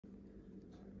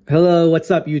Hello, what's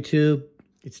up, YouTube?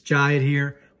 It's Jahed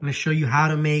here. I'm going to show you how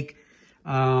to make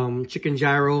chicken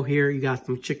gyro here. You got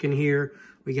some chicken here.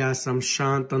 We got some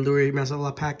shan tandoori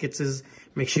masala packets.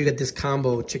 Make sure you get this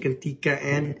combo, chicken tikka,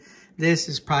 and this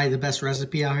is probably the best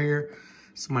recipe out here.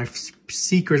 It's my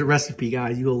secret recipe,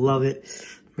 guys. You will love it.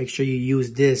 Make sure you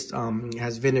use this. It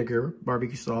has vinegar,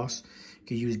 barbecue sauce. You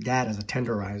can use that as a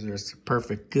tenderizer. It's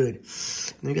perfect, good. And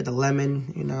then we got the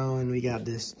lemon, you know, and we got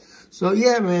this. So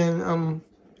yeah, man,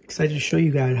 excited to show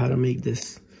you guys how to make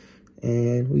this.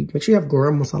 And we make sure you have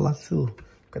garam masala too.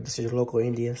 Got this at your local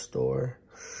Indian store.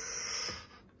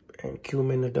 And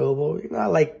cumin adobo. You know, I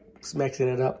like mixing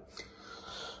it up.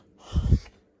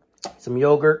 Some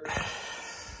yogurt.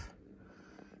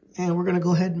 And we're gonna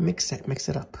go ahead and mix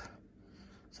it up.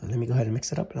 So let me go ahead and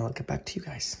mix it up and I'll get back to you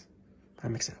guys. I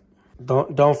mix it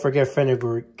up. Don't forget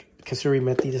fenugreek. Kasuri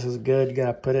methi, this is good. You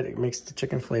gotta put it. It makes the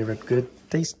chicken flavor good,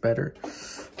 taste better.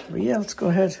 But yeah, let's go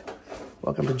ahead.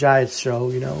 Welcome to Jahed's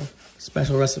show, you know,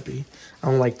 special recipe.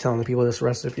 I don't like telling people this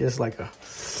recipe. It's like a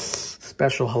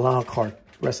special halal cart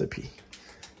recipe.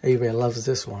 Everybody loves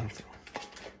this one.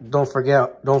 Don't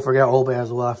forget Oba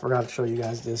as well. I forgot to show you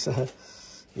guys this.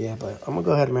 Yeah, but I'm gonna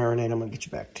go ahead and marinate. I'm gonna get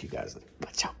you back to you guys.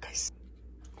 Watch out, guys.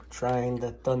 We're trying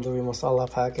the tandoori masala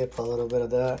packet. Put a little bit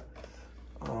of that.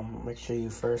 Make sure you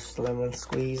first lemon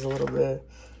squeeze a little bit.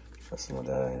 Put some of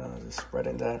that, you know, just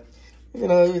spreading that. You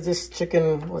know, this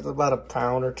chicken was about a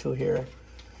pound or two here.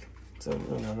 So,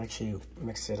 you know, make sure you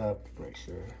mix it up. Make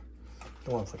sure you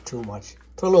don't want to put too much.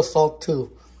 Put a little salt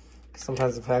too.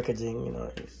 Sometimes the packaging, you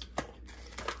know,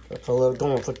 don't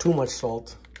want to put too much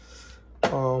salt.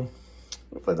 But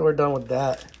we're done with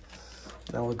that.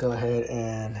 Now we'll go ahead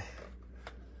and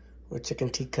with chicken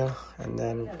tikka and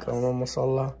then garam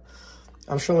masala.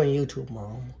 I'm showing YouTube,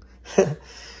 Mom.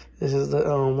 This is the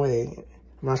way.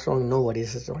 I'm not showing nobody.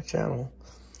 This is my channel.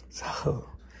 So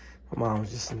my mom's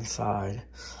just inside.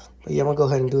 But yeah, I'm gonna go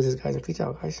ahead and do this, guys. And peace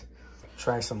out, guys.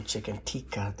 Try some chicken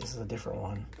tikka. This is a different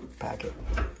one packet.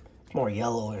 It's more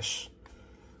yellowish.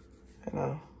 You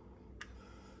know.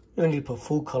 You don't need to put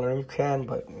food coloring. You can,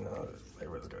 but you know, the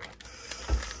flavor is good.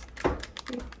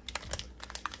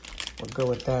 We'll go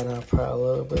with that. I'll put a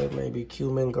little bit, maybe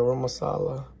cumin, garam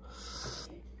masala,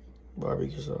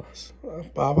 barbecue sauce.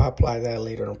 I'll apply that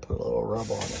later and put a little rub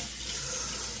on it.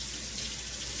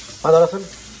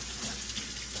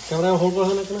 Camera hold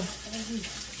on it.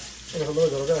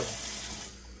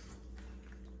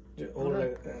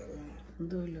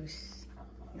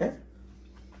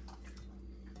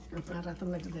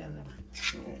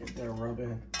 They're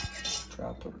rubbing. Try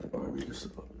to put the barbecue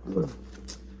sauce.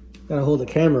 Gotta hold the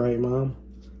camera right, Mom.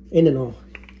 In and on.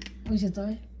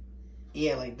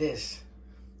 Yeah, like this.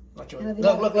 Look. Can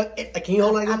you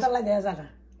hold like this?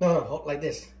 No, hold like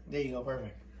this. There you go,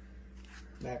 perfect.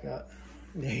 Back up.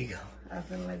 There you go.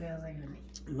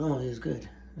 No, it's good.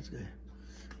 That's good.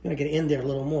 I'm gonna get in there a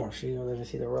little more so you don't even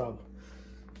see the rub.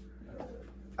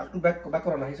 Back on. I'm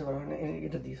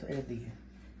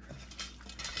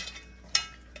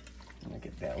gonna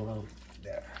get that little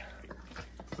there.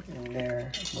 In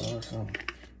there. Some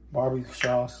barbecue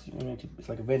sauce. It's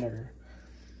like a vinegar.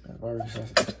 Barbecue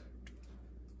sauce.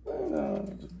 No,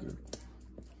 it's good.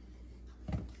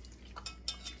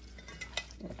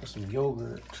 I'll put some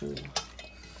yogurt too.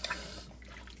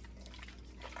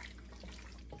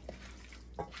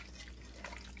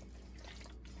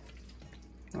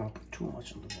 I don't put too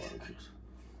much on the barbecues.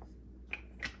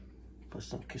 Put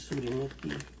some kasuri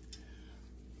methi.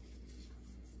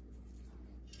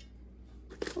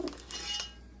 I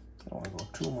don't want to go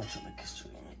too much on the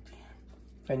kasuri methi.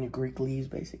 Fenugreek leaves,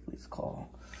 basically, it's called.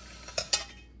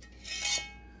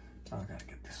 Oh, I gotta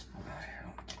get this one out here.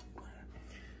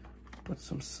 Put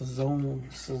some sazon.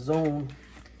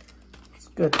 It's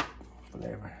good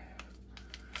flavor.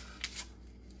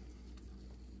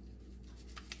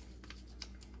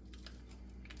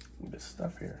 Good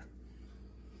stuff here.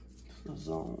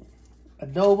 Sazon.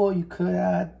 Adobo you could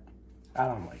add. I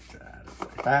don't like to add it.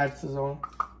 If I add sazon,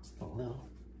 just a little,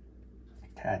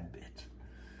 tad bit.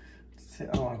 I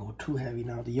don't want to go too heavy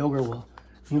now. The yogurt will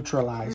neutralize.